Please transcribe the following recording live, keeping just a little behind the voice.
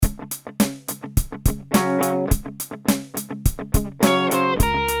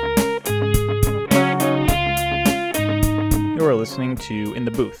listening to In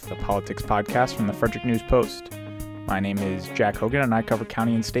the Booth, a politics podcast from the Frederick News Post. My name is Jack Hogan, and I cover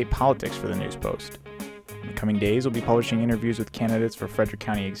county and state politics for the News Post. In the coming days, we'll be publishing interviews with candidates for Frederick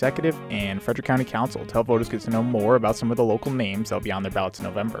County Executive and Frederick County Council to help voters get to know more about some of the local names that'll be on their ballots in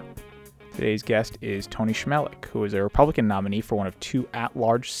November. Today's guest is Tony Schmelik, who is a Republican nominee for one of two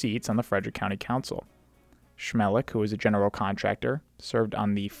at-large seats on the Frederick County Council. Schmelik, who is a general contractor, served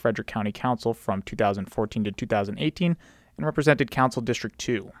on the Frederick County Council from 2014 to 2018 and represented Council District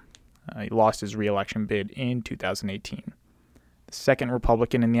 2. He lost his re-election bid in 2018. The second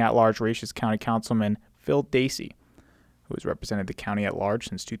Republican in the at-large race is County Councilman Phil Dacey, who has represented the county at large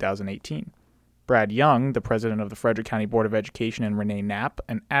since 2018. Brad Young, the president of the Frederick County Board of Education, and Renee Knapp,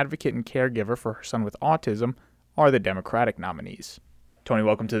 an advocate and caregiver for her son with autism, are the Democratic nominees. Tony,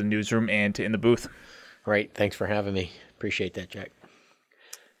 welcome to the newsroom and to In the Booth. Great. Thanks for having me. Appreciate that, Jack.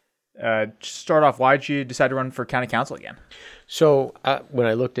 To start off, why did you decide to run for county council again? So when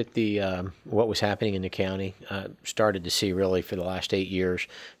I looked at the what was happening in the county, started to see really for the last 8 years,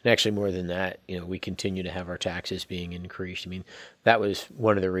 and actually more than that, we continue to have our taxes being increased. I mean, that was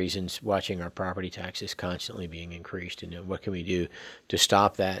one of the reasons, watching our property taxes constantly being increased, and what can we do to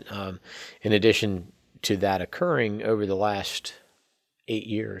stop that? In addition to that occurring over the last 8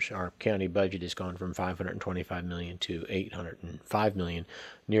 years, our county budget has gone from $525 million to $805 million,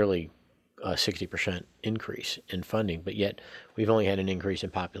 nearly a 60% increase in funding, but yet we've only had an increase in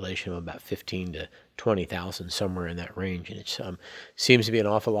population of about 15 to 20,000, somewhere in that range, and it seems to be an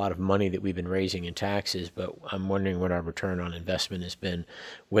awful lot of money that we've been raising in taxes, but I'm wondering what our return on investment has been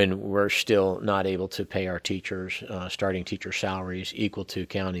when we're still not able to pay our teachers, starting teacher salaries equal to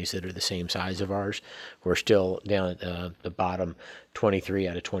counties that are the same size of ours. We're still down at the bottom 23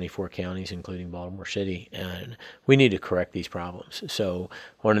 out of 24 counties, including Baltimore City, and we need to correct these problems. So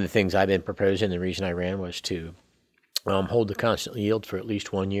one of the things I've been proposing, the reason I ran, was to hold the constant yield for at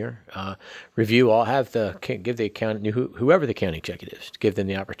least 1 year. Review all, give the county, whoever the county executive is, give them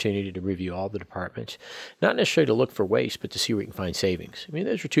the opportunity to review all the departments, not necessarily to look for waste, but to see where we can find savings. I mean,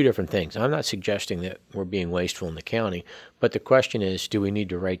 those are two different things. I'm not suggesting that we're being wasteful in the county, but the question is, do we need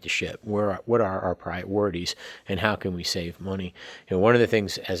to right the ship? What are our priorities, and how can we save money? One of the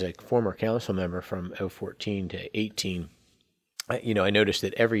things, as a former council member from 2014 to 18, I noticed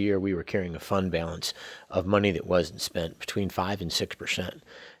that every year we were carrying a fund balance of money that wasn't spent between 5 and 6%.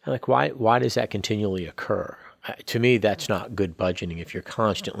 And why does that continually occur? To me, that's not good budgeting if you're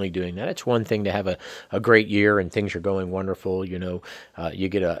constantly doing that. It's one thing to have a great year and things are going wonderful. You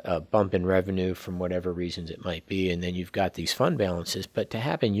get a bump in revenue from whatever reasons it might be, and then you've got these fund balances. But to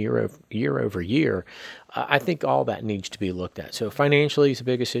happen year over year, I think all that needs to be looked at. So financially is the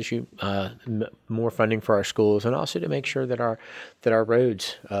biggest issue, more funding for our schools, and also to make sure that our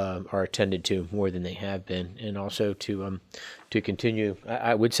roads are attended to more than they have been, and also to continue,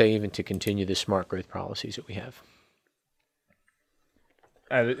 I would say even to continue the smart growth policies that we have.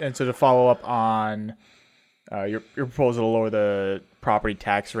 And so to follow up on your proposal to lower the property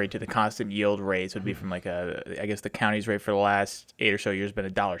tax rate to the constant yield rates would be from I guess the county's rate for the last 8 or so years has been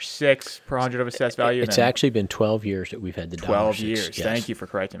 $1.06 per hundred of assessed value. It's actually been 12 years that we've had the 12 $1.06. years. Yes. Thank you for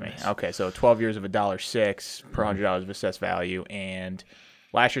correcting me. Yes. Okay, so 12 years of $1.06 per $100 of assessed value, and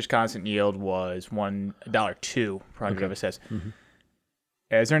last year's constant yield was $1.02 per hundred of assessed. Mm-hmm.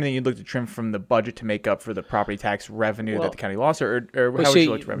 Is there anything you'd look to trim from the budget to make up for the property tax revenue that the county lost, or how would you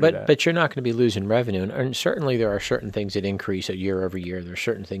look to remedy that? But you're not going to be losing revenue, and certainly there are certain things that increase year over year. There are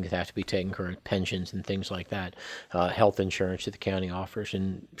certain things that have to be taken care of, pensions and things like that, health insurance that the county offers,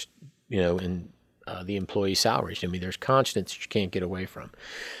 and the employee salaries. I mean, there's constants that you can't get away from.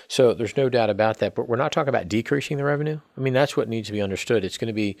 So there's no doubt about that. But we're not talking about decreasing the revenue. I mean, that's what needs to be understood. It's going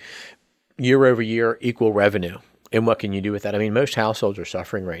to be year over year equal revenue. And what can you do with that? I mean, most households are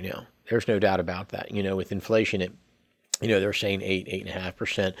suffering right now. There's no doubt about that. With inflation, they're saying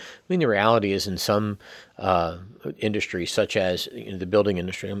 8.5%. I mean, the reality is in some industries, such as the building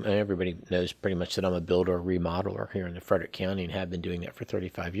industry, everybody knows pretty much that I'm a builder or remodeler here in the Frederick County and have been doing that for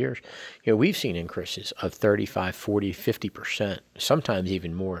 35 years. We've seen increases of 35, 40, 50%, sometimes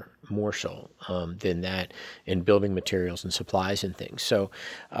even more so than that in building materials and supplies and things. So,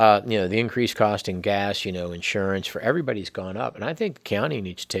 the increased cost in gas, insurance for everybody's gone up. And I think the county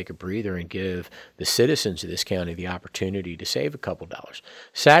needs to take a breather and give the citizens of this county the opportunity to save a couple dollars.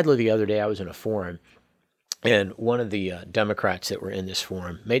 Sadly, the other day I was in a forum, and one of the Democrats that were in this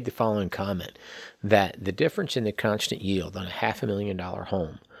forum made the following comment, that the difference in the constant yield on a $500,000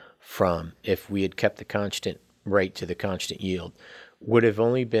 home from if we had kept the constant rate to the constant yield would have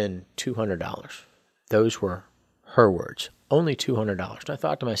only been $200. Those were her words, only $200. And I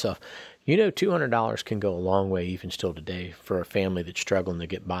thought to myself, $200 can go a long way even still today for a family that's struggling to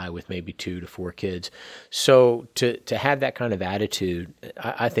get by with maybe 2 to 4 kids. So to have that kind of attitude,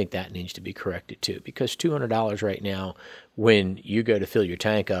 I think that needs to be corrected too, because $200 right now, when you go to fill your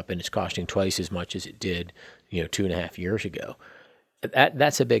tank up and it's costing twice as much as it did, 2.5 years ago,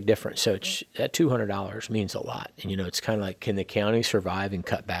 that's a big difference. So that $200 means a lot. And, it's kind of like, can the county survive and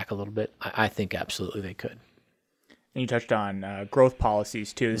cut back a little bit? I think absolutely they could. And you touched on growth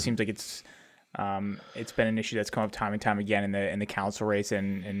policies too. It seems like it's been an issue that's come up time and time again in the council race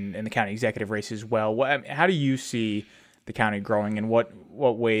and in the county executive race as well. How do you see the county growing, and what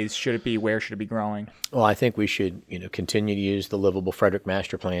ways should it be? Where should it be growing? Well, I think we should, continue to use the Livable Frederick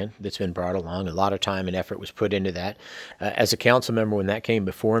Master Plan that's been brought along. A lot of time and effort was put into that. As a council member, when that came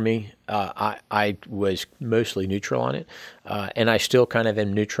before me, I was mostly neutral on it, and I still kind of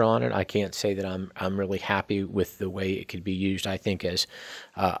am neutral on it. I can't say that I'm really happy with the way it could be used. I think as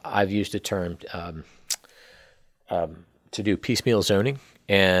I've used the term to do piecemeal zoning.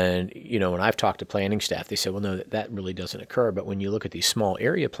 And, when I've talked to planning staff, they say, well, no, that really doesn't occur. But when you look at these small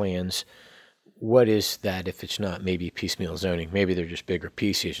area plans, what is that if it's not maybe piecemeal zoning? Maybe they're just bigger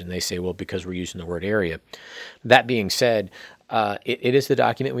pieces. And they say, well, because we're using the word area. That being said, it is the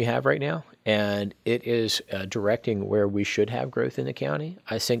document we have right now, and it is directing where we should have growth in the county.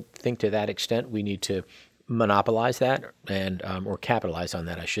 I think to that extent, we need to monopolize that and or capitalize on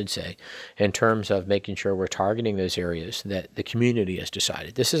that, I should say, in terms of making sure we're targeting those areas that the community has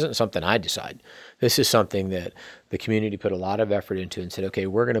decided. This isn't something I decide. This is something that the community put a lot of effort into and said, okay,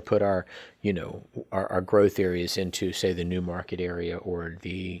 we're going to put our growth areas into, say, the New Market area or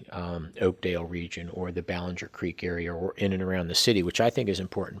the Oakdale region or the Ballinger Creek area or in and around the city, which I think is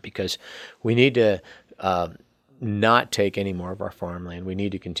important because we need to not take any more of our farmland. We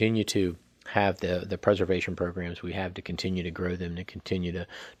need to continue to have the preservation programs we have to continue to grow them, to continue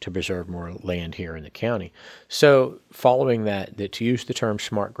to preserve more land here in the county. So following that to use the term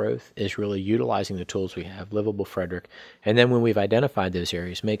smart growth is really utilizing the tools we have, Livable Frederick, and then when we've identified those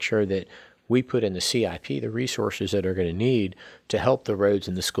areas, make sure that we put in the CIP the resources that are going to need to help the roads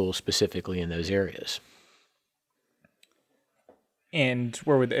and the schools specifically in those areas. And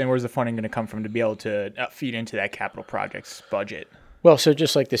where's the funding going to come from to be able to feed into that capital projects budget? Well, so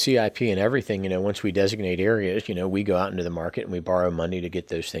just like the CIP and everything, once we designate areas, we go out into the market and we borrow money to get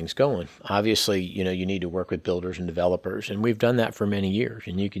those things going. Obviously, you need to work with builders and developers, and we've done that for many years.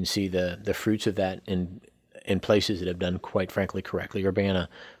 And you can see the fruits of that in places that have done, quite frankly, correctly.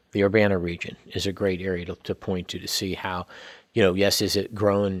 The Urbana region is a great area to point to see how, yes, has it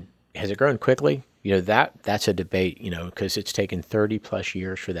grown quickly? That's a debate, because it's taken 30 plus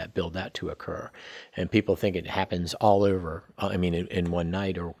years for that build out to occur. And people think it happens all over, in one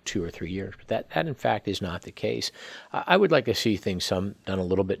night or 2 or 3 years. But that in fact is not the case. I would like to see things done a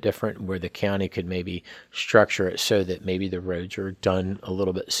little bit different, where the county could maybe structure it so that maybe the roads are done a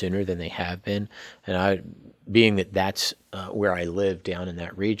little bit sooner than they have been. And being that that's where I live down in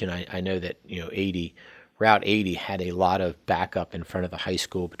that region, I know that, Route 80 had a lot of backup in front of the high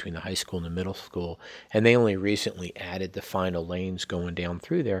school, between the high school and the middle school, and they only recently added the final lanes going down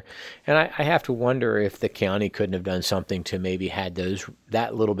through there. And I have to wonder if the county couldn't have done something to maybe had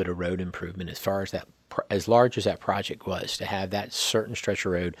that little bit of road improvement, as large as that project was, to have that certain stretch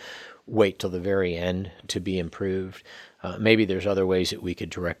of road wait till the very end to be improved. Maybe there's other ways that we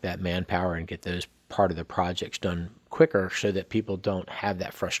could direct that manpower and get those part of the projects done quicker so that people don't have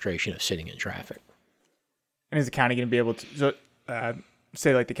that frustration of sitting in traffic. And is the county going to be able to,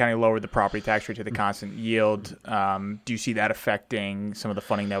 say like the county lowered the property tax rate to the constant yield, do you see that affecting some of the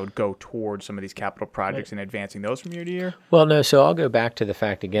funding that would go towards some of these capital projects and advancing those from year to year? Well, no. So I'll go back to the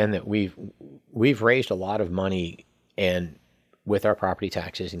fact again that we've raised a lot of money and with our property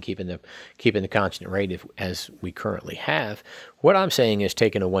taxes and keeping the constant rate as we currently have. What I'm saying is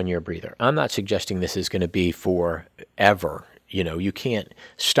taking a 1-year breather. I'm not suggesting this is going to be forever. You can't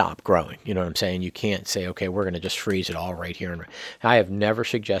stop growing. You know what I'm saying? You can't say, okay, we're going to just freeze it all right here. And I have never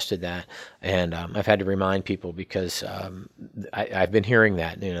suggested that. And I've had to remind people because I've been hearing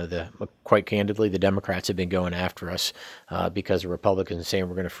that, quite candidly, the Democrats have been going after us because the Republicans are saying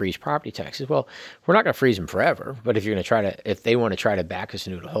we're going to freeze property taxes. Well, we're not going to freeze them forever. But if they want to try to back us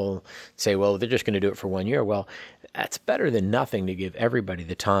into a hole, say, well, they're just going to do it for 1 year. Well, that's better than nothing to give everybody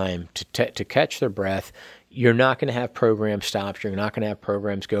the time to catch their breath. You're not going to have program stops. You're not going to have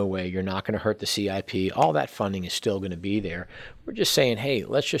programs go away. You're not going to hurt the CIP. All that funding is still going to be there. We're just saying, hey,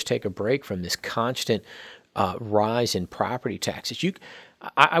 let's just take a break from this constant rise in property taxes.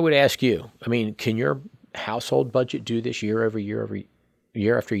 I would ask you, can your household budget do this year over year,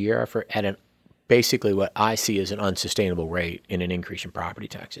 year after year at a basically what I see as an unsustainable rate in an increase in property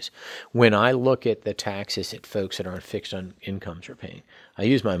taxes. When I look at the taxes that folks that are on fixed incomes are paying, I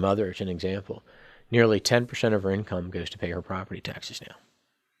use my mother as an example. Nearly 10% of her income goes to pay her property taxes now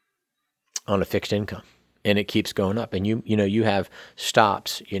on a fixed income. And it keeps going up. And you have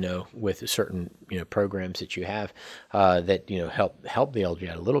stops, with certain, programs that you have that, help the elderly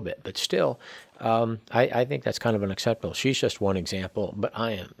out a little bit. But still, I think that's kind of unacceptable. She's just one example, but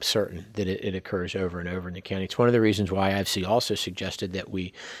I am certain that it occurs over and over in the county. It's one of the reasons why I've also suggested that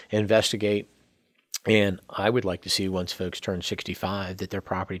we investigate. And I would like to see, once folks turn 65, that their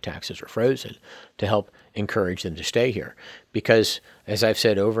property taxes are frozen to help encourage them to stay here. Because, as I've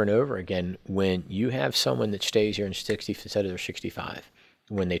said over and over again, when you have someone that stays here instead of their 65,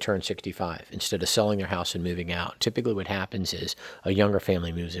 when they turn 65, instead of selling their house and moving out, typically what happens is a younger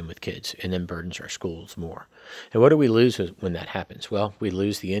family moves in with kids and then burdens our schools more. And what do we lose when that happens? Well, we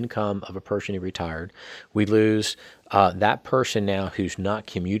lose the income of a person who retired. We lose that person now who's not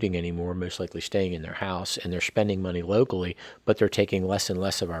commuting anymore, most likely staying in their house, and they're spending money locally, but they're taking less and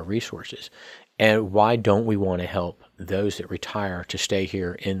less of our resources. And why don't we want to help those that retire to stay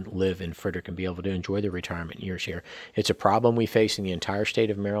here and live in Frederick and be able to enjoy their retirement years here? It's a problem we face in the entire state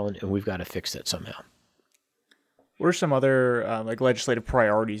of Maryland, and we've got to fix that somehow. What are some other legislative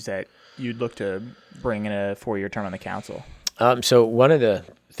priorities that you'd look to bring in a 4-year term on the council? So one of the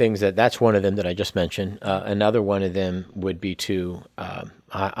things that's one of them that I just mentioned. Another one of them would be to,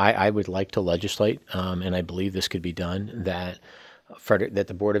 I would like to legislate, and I believe this could be done, that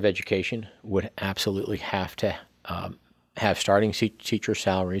the Board of Education would absolutely have to have starting teacher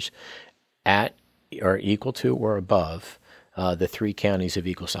salaries at or equal to or above the 3 counties of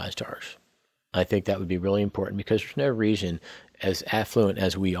equal size to ours. I think that would be really important, because there's no reason, as affluent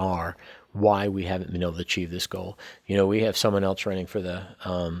as we are, why we haven't been able to achieve this goal. We have someone else running for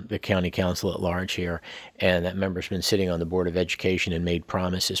the county council at large here, and that member's been sitting on the Board of Education and made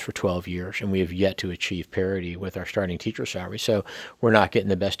promises for 12 years, and we have yet to achieve parity with our starting teacher salary. So we're not getting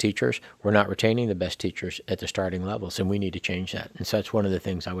the best teachers. We're not retaining the best teachers at the starting levels, and we need to change that. And so that's one of the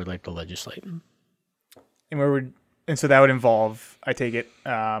things I would like to legislate. And so that would involve, I take it,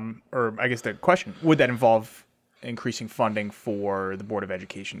 or I guess the question, would that involve increasing funding for the Board of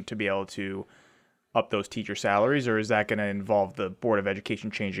Education to be able to up those teacher salaries, or is that going to involve the Board of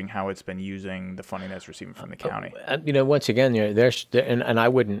Education changing how it's been using the funding that's receiving from the county? Once again, and I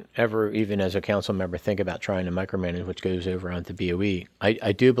wouldn't ever, even as a council member, think about trying to micromanage what goes over onto BOE.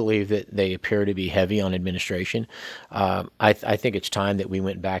 I do believe that they appear to be heavy on administration. I think it's time that we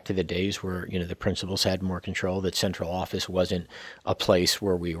went back to the days where the principals had more control, that central office wasn't a place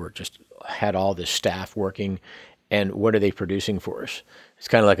where we were just had all this staff working. And what are they producing for us? It's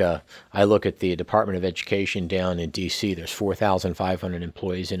kind of like I look at the Department of Education down in D.C. There's 4,500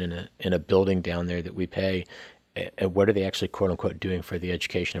 employees in a building down there that we pay. And what are they actually, quote unquote, doing for the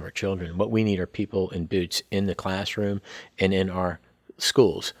education of our children? What we need are people in boots in the classroom and in our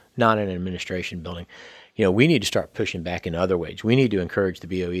schools, not in an administration building. We need to start pushing back in other ways. We need to encourage the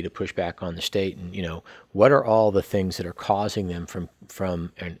BOE to push back on the state. And, what are all the things that are causing them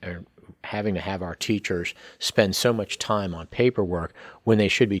from having to have our teachers spend so much time on paperwork when they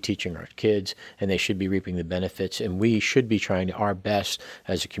should be teaching our kids and they should be reaping the benefits, and we should be trying our best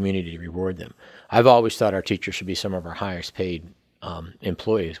as a community to reward them. I've always thought our teachers should be some of our highest paid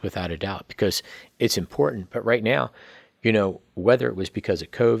employees, without a doubt, because it's important. But right now, whether it was because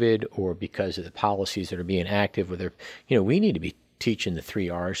of COVID or because of the policies that are being active, we need to be teaching the 3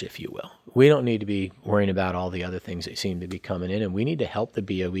 R's, if you will. We don't need to be worrying about all the other things that seem to be coming in, and we need to help the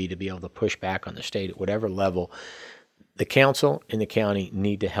BOE to be able to push back on the state at whatever level. The council and the county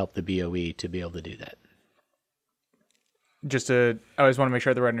need to help the BOE to be able to do that. I always want to make sure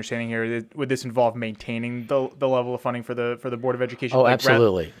I have the right understanding here. Would this involve maintaining the level of funding for the Board of Education? Oh,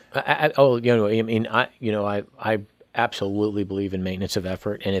 absolutely. I absolutely believe in maintenance of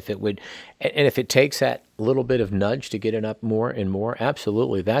effort, and if it takes that little bit of nudge to get it up more and more,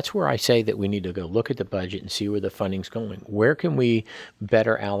 absolutely. That's where I say that we need to go look at the budget and see where the funding's going. Where can we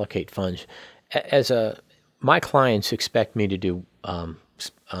better allocate funds? My clients expect me to do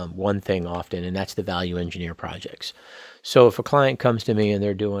one thing often, and that's the value engineer projects. So if a client comes to me and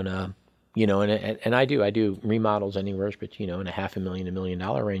they're doing and I do remodels anywhere, but in a $500,000 to $1 million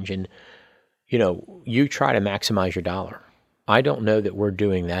range, and you try to maximize your dollar. I don't know that we're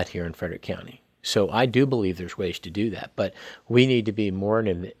doing that here in Frederick County. So I do believe there's ways to do that, but we need to be more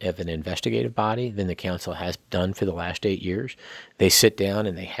of an investigative body than the council has done for the last 8 years. They sit down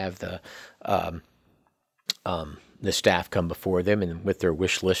and they have the staff come before them and with their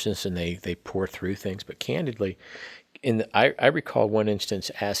wish lists, and they pour through things. But candidly, I recall one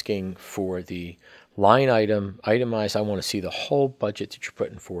instance asking for the line itemized. I want to see the whole budget that you're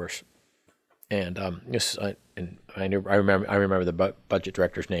putting for us. And I remember the budget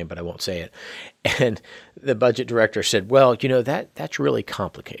director's name, but I won't say it. And the budget director said, "Well, that's really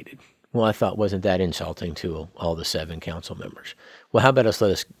complicated." Well, I thought, wasn't that insulting to all the 7 council members? Well, how about let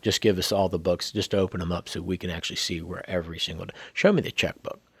us just give us all the books, just to open them up so we can actually see where every single day. Show me the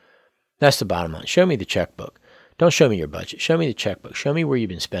checkbook. That's the bottom line. Show me the checkbook. Don't show me your budget. Show me the checkbook. Show me where you've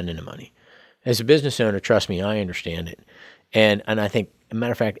been spending the money. As a business owner, trust me, I understand it. And I think, as a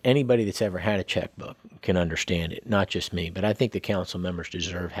matter of fact, anybody that's ever had a checkbook can understand it, not just me. But I think the council members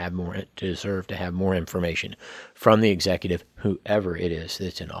deserve to have more information from the executive, whoever it is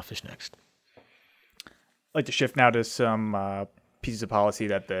that's in office next. I'd like to shift now to some pieces of policy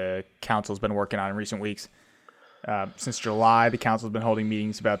that the council's been working on in recent weeks. Since July, the council has been holding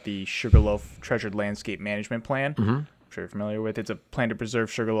meetings about the Sugarloaf Treasured Landscape Management Plan. Mm-hmm. I'm sure you're familiar with it. It's a plan to preserve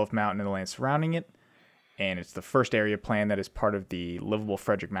Sugarloaf Mountain and the land surrounding it. And it's the first area plan that is part of the Livable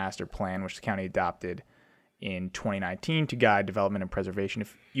Frederick Master Plan, which the county adopted in 2019 to guide development and preservation.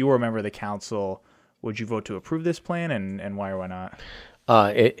 If you were a member of the council, would you vote to approve this plan, and why or why not?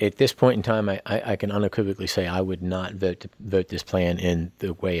 At this point in time, I can unequivocally say I would not vote this plan in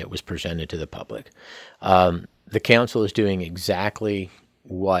the way it was presented to the public. The council is doing exactly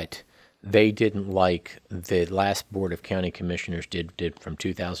what they didn't like the last Board of County Commissioners did from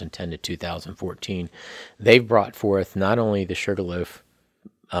 2010 to 2014. They've brought forth not only the Sugarloaf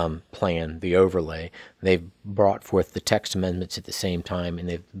plan, the overlay, they've brought forth the text amendments at the same time, and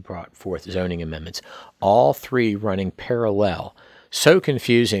they've brought forth zoning amendments, all 3 running parallel. So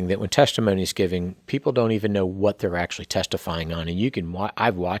confusing that when testimony is given, people don't even know what they're actually testifying on. And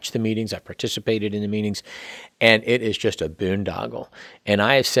I've watched the meetings, I've participated in the meetings, and it is just a boondoggle. And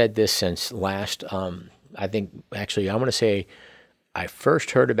I have said this since last, I want to say I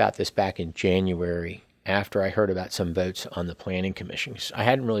first heard about this back in January after I heard about some votes on the Planning Commission. I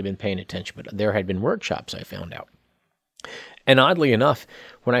hadn't really been paying attention, but there had been workshops, I found out. And oddly enough,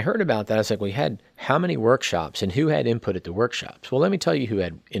 when I heard about that, I was like, we had how many workshops and who had input at the workshops? Well, let me tell you who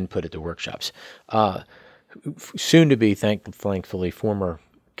had input at the workshops. Soon to be, thankfully, former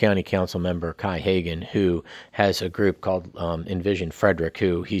county council member Kai Hagan, who has a group called Envision Frederick,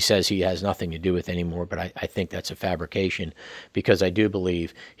 who he says he has nothing to do with anymore, but I think that's a fabrication, because I do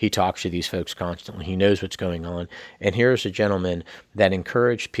believe he talks to these folks constantly. He knows what's going on. And here's a gentleman that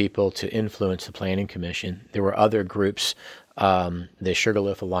encouraged people to influence the Planning Commission. There were other groups, the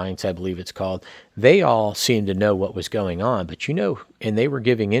Sugarloaf Alliance, I believe it's called. They all seemed to know what was going on, but and they were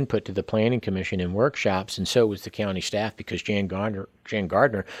giving input to the Planning Commission in workshops, and so was the county staff, because Jan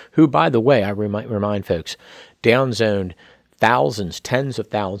Gardner, who, by the way, I remind folks, downzoned tens of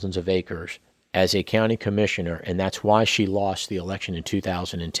thousands of acres as a county commissioner, and that's why she lost the election in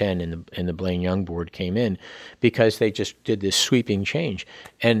 2010 and the Blaine Young board came in, because they just did this sweeping change.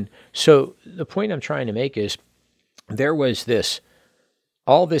 And so the point I'm trying to make is, there was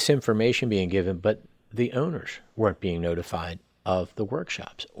all this information being given, but the owners weren't being notified of the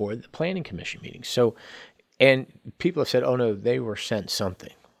workshops or the Planning Commission meetings. So, and people have said, oh no, they were sent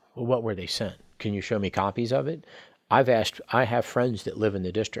something. Well, what were they sent? Can you show me copies of it? I have friends that live in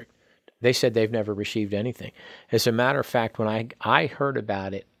the district. They said they've never received anything. As a matter of fact, when I heard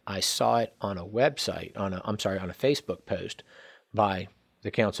about it, I saw it on a website, on a Facebook post by the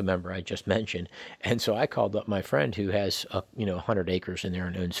council member I just mentioned. And so I called up my friend who has 100 acres in there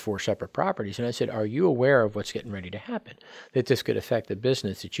and owns 4 separate properties. And I said, are you aware of what's getting ready to happen? That this could affect the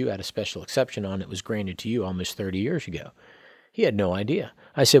business that you had a special exception on that was granted to you almost 30 years ago. He had no idea.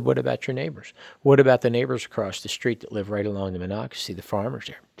 I said, what about your neighbors? What about the neighbors across the street that live right along the Monocacy, the farmers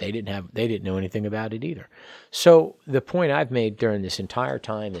there? They didn't know anything about it either. So the point I've made during this entire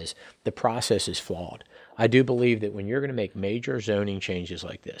time is the process is flawed. I do believe that when you're going to make major zoning changes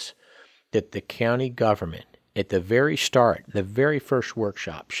like this, that the county government, at the very start, the very first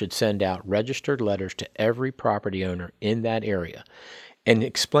workshop, should send out registered letters to every property owner in that area and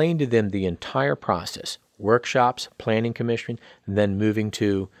explain to them the entire process, workshops, Planning Commission, and then moving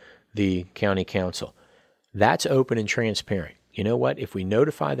to the county council. That's open and transparent. You know what? If we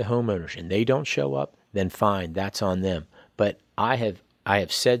notify the homeowners and they don't show up, then fine, that's on them. But I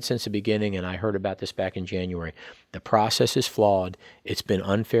have said since the beginning, and I heard about this back in January, the process is flawed. It's been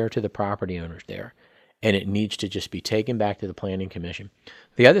unfair to the property owners there, and it needs to just be taken back to the Planning Commission.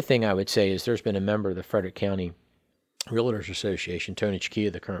 The other thing I would say is there's been a member of the Frederick County Realtors Association, Tony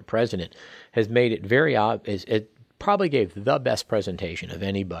Chiquilla, the current president, has made it very probably gave the best presentation of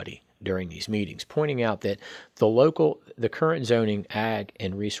anybody during these meetings, pointing out that the current zoning, ag,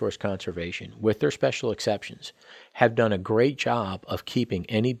 and resource conservation, with their special exceptions, have done a great job of keeping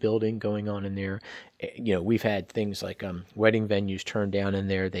any building going on in there. We've had things like wedding venues turned down in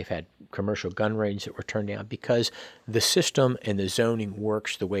there. They've had commercial gun ranges that were turned down because the system and the zoning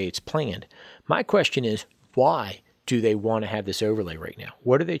works the way it's planned. My question is, why do they want to have this overlay right now?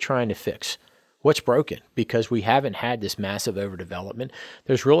 What are they trying to fix? What's broken? Because we haven't had this massive overdevelopment.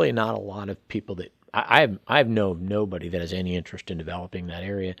 There's really not a lot of people that I've known nobody that has any interest in developing that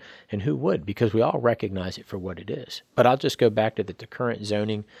area, and who would? Because we all recognize it for what it is. But I'll just go back to that the current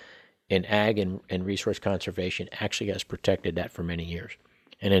zoning in ag and resource conservation actually has protected that for many years.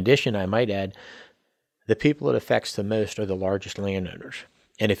 In addition, I might add, the people it affects the most are the largest landowners.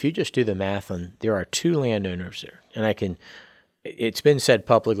 And if you just do the math on, there are 2 landowners there, and it's been said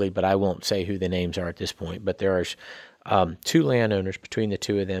publicly, but I won't say who the names are at this point, but there are 2 landowners. Between the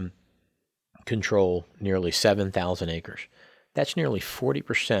 2 of them control nearly 7,000 acres. That's nearly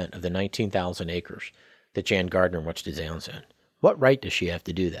 40% of the 19,000 acres that Jan Gardner wants to downzone. What right does she have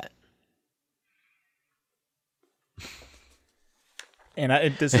to do that?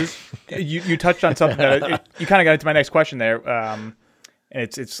 And this is you touched on something that you kind of got into my next question there. And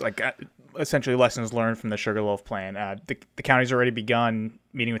it's like essentially lessons learned from the Sugarloaf plan. The county's already begun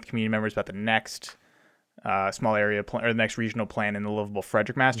meeting with community members about the next small area plan, or the next regional plan in the Livable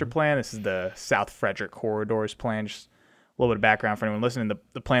Frederick Master Plan. This is the South Frederick Corridors Plan. Just a little bit of background for anyone listening.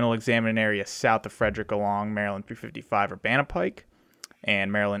 The plan will examine an area south of Frederick along Maryland 355 Urbana Pike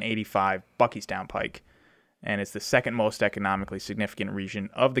and Maryland 85 Buckystown Pike. And it's the second most economically significant region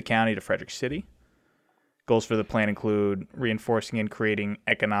of the county to Frederick City. Goals for the plan include reinforcing and creating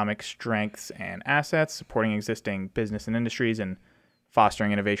economic strengths and assets, supporting existing business and industries, and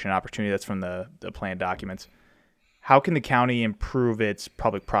fostering innovation and opportunity. That's from the plan documents. How can the county improve its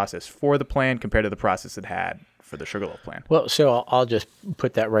public process for the plan compared to the process it had for the Sugarloaf plan? Well, so I'll just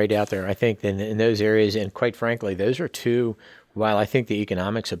put that right out there. I think in those areas, and quite frankly, those are 2, while I think the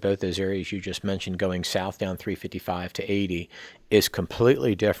economics of both those areas you just mentioned, going south down 355 to 80, is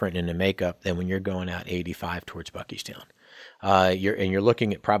completely different in the makeup than when you're going out 85 towards Buckystown. You're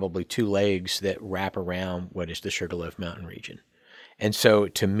looking at probably 2 legs that wrap around what is the Sugarloaf Mountain region. And so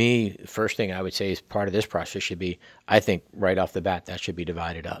to me, the first thing I would say is part of this process should be, I think right off the bat, that should be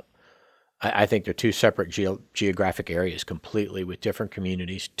divided up. I think they're 2 separate geographic areas completely with different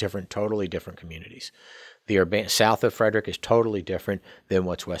communities, totally different communities. The south of Frederick is totally different than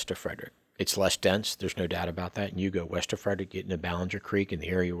what's west of Frederick. It's less dense, there's no doubt about that. And you go west of Frederick, get into Ballinger Creek in the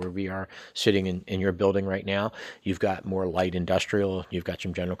area where we are sitting in your building right now. You've got more light industrial. You've got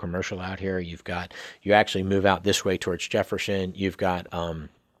some general commercial out here. You actually move out this way towards Jefferson. You've got, now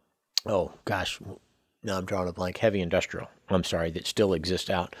I'm drawing a blank, heavy industrial, that still exists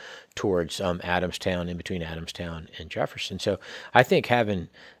out towards Adamstown, in between Adamstown and Jefferson. So I think having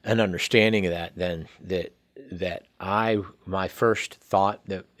an understanding of that, then my first thought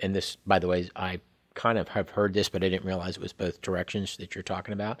that, and this, by the way, I kind of have heard this, but I didn't realize it was both directions that you're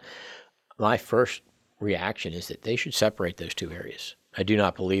talking about. My first reaction is that they should separate those 2 areas. I do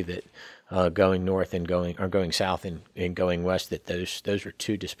not believe that going north and going south and going west, that those are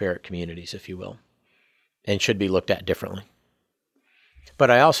 2 disparate communities, if you will, and should be looked at differently.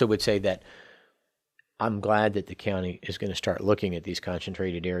 But I also would say that I'm glad that the county is going to start looking at these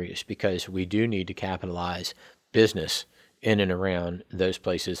concentrated areas, because we do need to capitalize business in and around those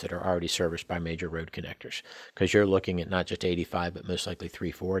places that are already serviced by major road connectors, because you're looking at not just 85, but most likely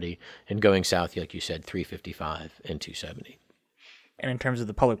 340, and going south, like you said, 355 and 270. And in terms of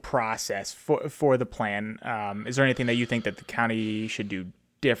the public process for the plan, is there anything that you think that the county should do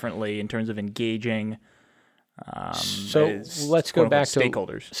differently in terms of engaging so let's go back to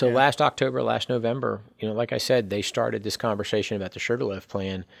stakeholders? So last November, like I said, they started this conversation about the Sugarloaf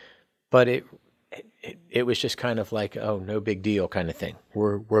plan, but it was just kind of like, oh, no big deal kind of thing.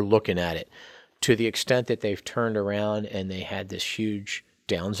 We're looking at it. To the extent that they've turned around and they had this huge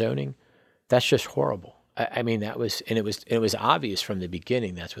downzoning, that's just horrible. I mean, it was obvious from the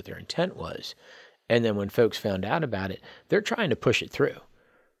beginning that's what their intent was. And then when folks found out about it, they're trying to push it through.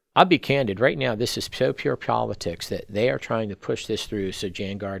 I'll be candid. Right now, this is so pure politics that they are trying to push this through so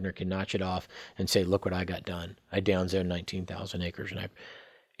Jan Gardner can notch it off and say, look what I got done. I downzoned 19,000 acres.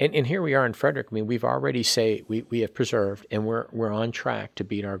 And here we are in Frederick. I mean, we've already we have preserved, and we're on track to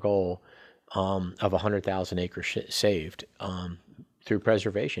beat our goal of 100,000 acres saved through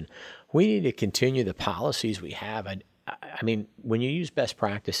preservation. We need to continue the policies we have. I mean, when you use best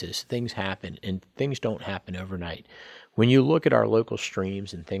practices, things happen, and things don't happen overnight. when you look at our local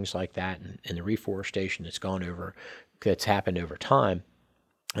streams and things like that, and the reforestation that's happened over time,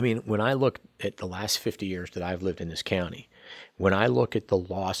 I mean, when I look at the last 50 years that I've lived in this county, when I look at the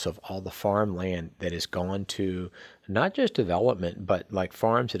loss of all the farmland that has gone to not just development, but like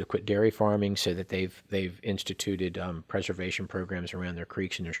farms that have quit dairy farming so that they've instituted preservation programs around their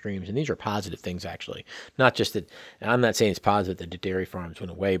creeks and their streams. And these are positive things, actually. Not just that, I'm not saying it's positive that the dairy farms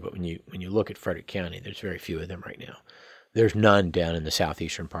went away, but when you look at Frederick County, there's very few of them right now. There's none down in the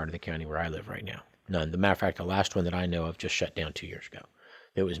southeastern part of the county where I live right now. None. As a matter of fact, the last one that I know of just shut down 2 years ago.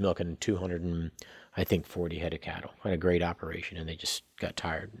 It was milking 240 head of cattle. Had a great operation, and they just got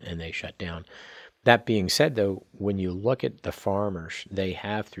tired and they shut down. That being said, though, when you look at the farmers, they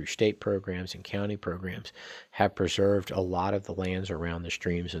have, through state programs and county programs, have preserved a lot of the lands around the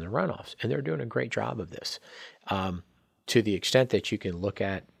streams and the runoffs, and they're doing a great job of this. To the extent that you can look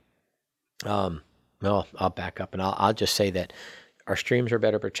at, well, I'll back up, and I'll just say that our streams are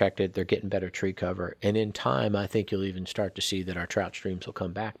better protected. They're getting better tree cover. And in time, I think you'll even start to see that our trout streams will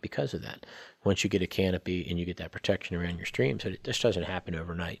come back because of that. Once you get a canopy and you get that protection around your streams, it just doesn't happen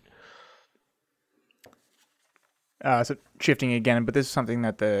overnight. So shifting again, but this is something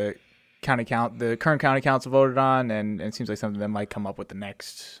that the current county council voted on, and it seems like something that might come up with the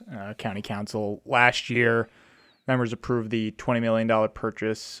next county council. Last year, members approved the $20 million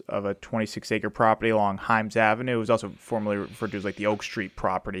purchase of a 26-acre property along Himes Avenue. It was also formerly referred to as like the Oak Street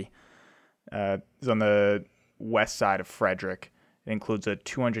property. It's on the west side of Frederick. It includes a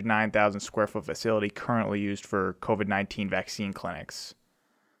 209,000 square foot facility currently used for COVID-19 vaccine clinics.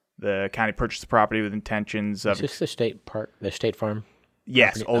 The county purchased the property with intentions of... Is this the state farm?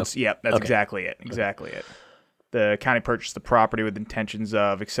 Yes. Property? Yep, that's okay. Exactly it. The county purchased the property with intentions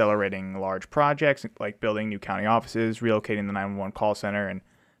of accelerating large projects like building new county offices, relocating the 911 call center, and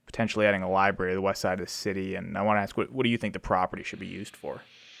potentially adding a library to the west side of the city. And I want to ask, what do you think the property should be used for?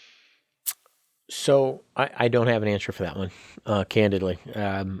 So I don't have an answer for that one, candidly.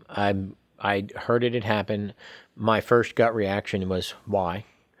 I heard it had happened. My first gut reaction was why.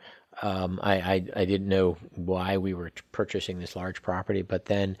 I didn't know why we were purchasing this large property, but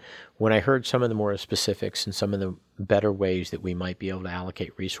then when I heard some of the more specifics and some of the better ways that we might be able to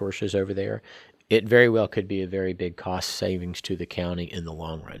allocate resources over there, it very well could be a very big cost savings to the county in the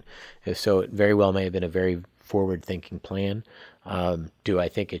long run. So it very well may have been a very forward-thinking plan. Do I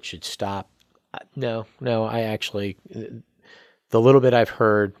think it should stop? No, I actually, the little bit I've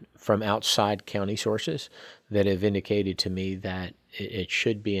heard from outside county sources that have indicated to me that it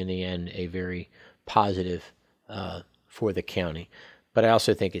should be in the end a very positive for the county. But I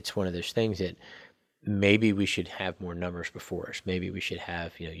also think it's one of those things that maybe we should have more numbers before us. Maybe we should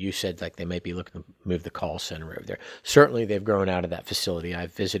have, you said like they might be looking to move the call center over there. Certainly they've grown out of that facility.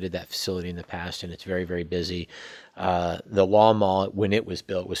 I've visited that facility in the past, and it's very, very busy. The Law Mall, when it was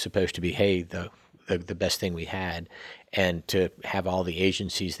built, was supposed to be, the best thing we had, and to have all the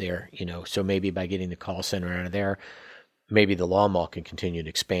agencies there, so maybe by getting the call center out of there, maybe the Law Mall can continue to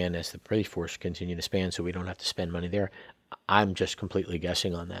expand as the police force continue to expand, so we don't have to spend money there. I'm just completely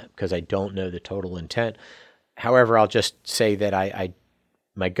guessing on that because I don't know the total intent. However, I'll just say that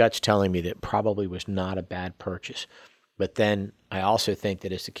my gut's telling me that it probably was not a bad purchase. But then I also think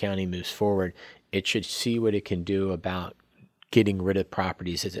that as the county moves forward, it should see what it can do about getting rid of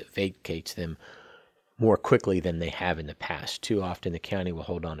properties as it vacates them more quickly than they have in the past. Too often the county will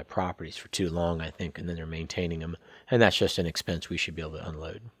hold on to properties for too long, I think, and then they're maintaining them. And that's just an expense we should be able to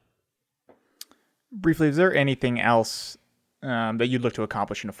unload. Briefly, is there anything else that you'd look to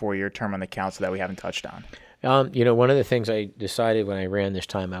accomplish in a 4-year term on the council that we haven't touched on? One of the things I decided when I ran this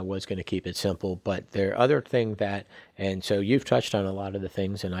time, I was going to keep it simple, but there are other things and so you've touched on a lot of the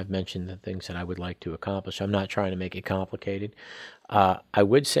things, and I've mentioned the things that I would like to accomplish. I'm not trying to make it complicated. I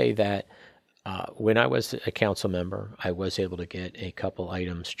would say that when I was a council member, I was able to get a couple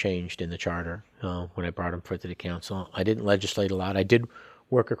items changed in the charter when I brought them forth to the council. I didn't legislate a lot. I did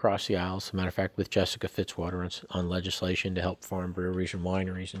work across the aisles, as a matter of fact, with Jessica Fitzwater on legislation to help farm breweries and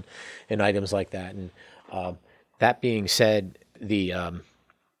wineries and items like that. And that being said,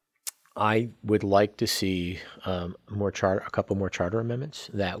 I would like to see a couple more charter amendments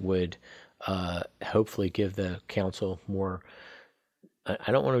that would hopefully give the council more.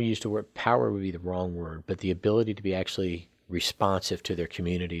 I don't want to use the word power would be the wrong word, but the ability to be actually responsive to their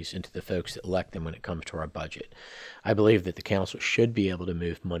communities and to the folks that elect them when it comes to our budget. I believe that the council should be able to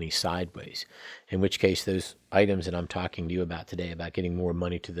move money sideways, in which case those items that I'm talking to you about today about getting more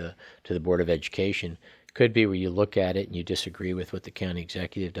money to the Board of Education could be where you look at it and you disagree with what the county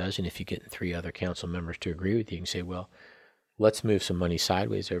executive does, and if you get 3 other council members to agree with you, you can say, well, let's move some money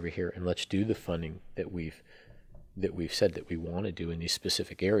sideways over here and let's do the funding that that we've said that we want to do in these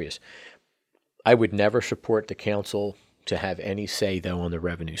specific areas. I would never support the council to have any say, though, on the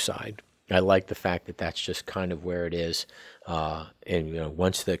revenue side. I like the fact that that's just kind of where it is. And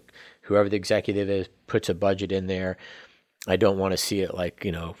once whoever the executive is puts a budget in there, I don't want to see it like,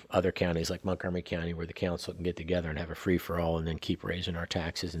 other counties like Montgomery County, where the council can get together and have a free-for-all and then keep raising our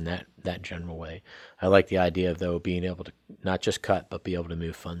taxes in that general way. I like the idea of, though, being able to not just cut, but be able to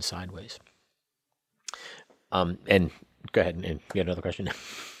move funds sideways. And go ahead and you had another question.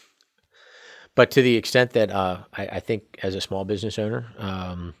 But to the extent that I think as a small business owner,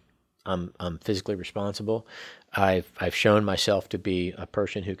 I'm physically responsible. I've shown myself to be a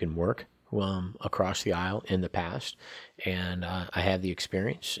person who can work across the aisle in the past, and I have the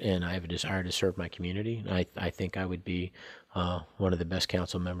experience, and I have a desire to serve my community. I think I would be one of the best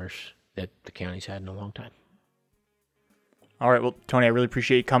council members that the county's had in a long time. All right. Well, Tony, I really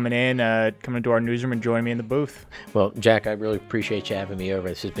appreciate you coming into our newsroom and joining me in the booth. Well, Jack, I really appreciate you having me over.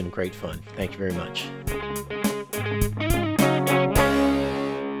 This has been great fun. Thank you very much.